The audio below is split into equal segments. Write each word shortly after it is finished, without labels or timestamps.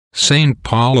Saint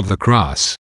Paul of the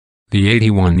Cross. The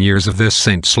 81 years of this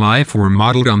saint's life were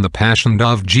modeled on the Passion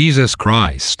of Jesus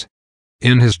Christ.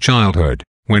 In his childhood,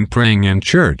 when praying in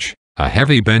church, a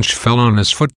heavy bench fell on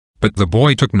his foot, but the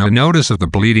boy took no notice of the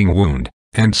bleeding wound,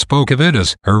 and spoke of it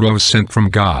as a rose sent from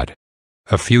God.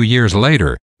 A few years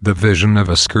later, the vision of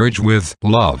a scourge with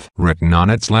 "love" written on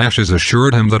its lashes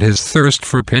assured him that his thirst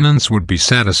for penance would be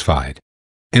satisfied.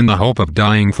 In the hope of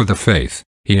dying for the faith,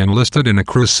 he enlisted in a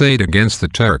crusade against the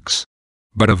Turks.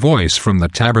 But a voice from the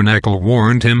tabernacle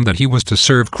warned him that he was to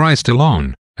serve Christ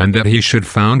alone, and that he should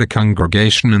found a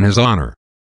congregation in his honor.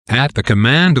 At the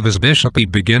command of his bishop he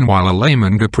began while a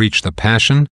layman to preach the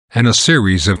Passion, and a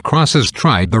series of crosses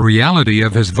tried the reality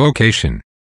of his vocation.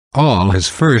 All his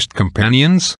first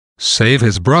companions, save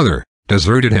his brother,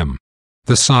 deserted him.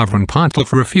 The sovereign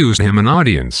pontiff refused him an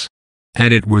audience.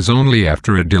 And it was only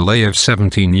after a delay of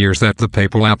 17 years that the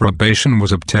papal approbation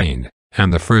was obtained,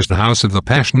 and the first house of the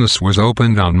Passionists was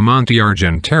opened on Monte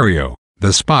Argentario,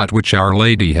 the spot which Our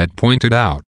Lady had pointed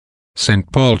out. St.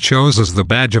 Paul chose as the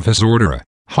badge of his order a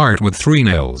heart with 3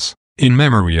 nails, in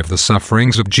memory of the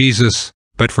sufferings of Jesus,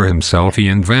 but for himself he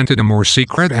invented a more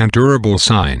secret and durable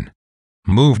sign.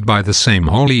 Moved by the same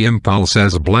holy impulse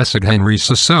as Blessed Henry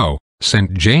Sasso,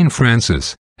 St. Jane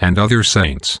Francis, and other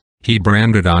saints, he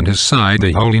branded on his side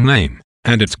the holy name,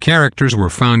 and its characters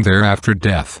were found there after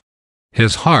death.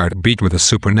 His heart beat with a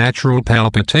supernatural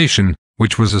palpitation,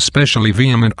 which was especially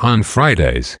vehement on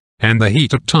Fridays, and the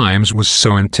heat at times was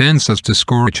so intense as to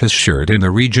scorch his shirt in the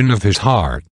region of his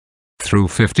heart. Through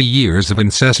 50 years of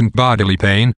incessant bodily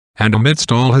pain, and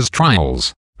amidst all his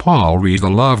trials, Paul read the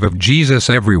love of Jesus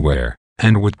everywhere,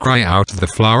 and would cry out to the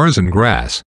flowers and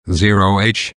grass,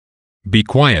 0h. Be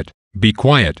quiet,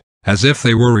 as if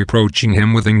they were reproaching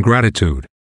him with ingratitude.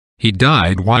 He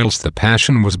died whilst the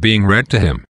Passion was being read to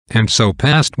him, and so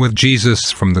passed with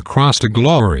Jesus from the cross to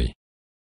glory.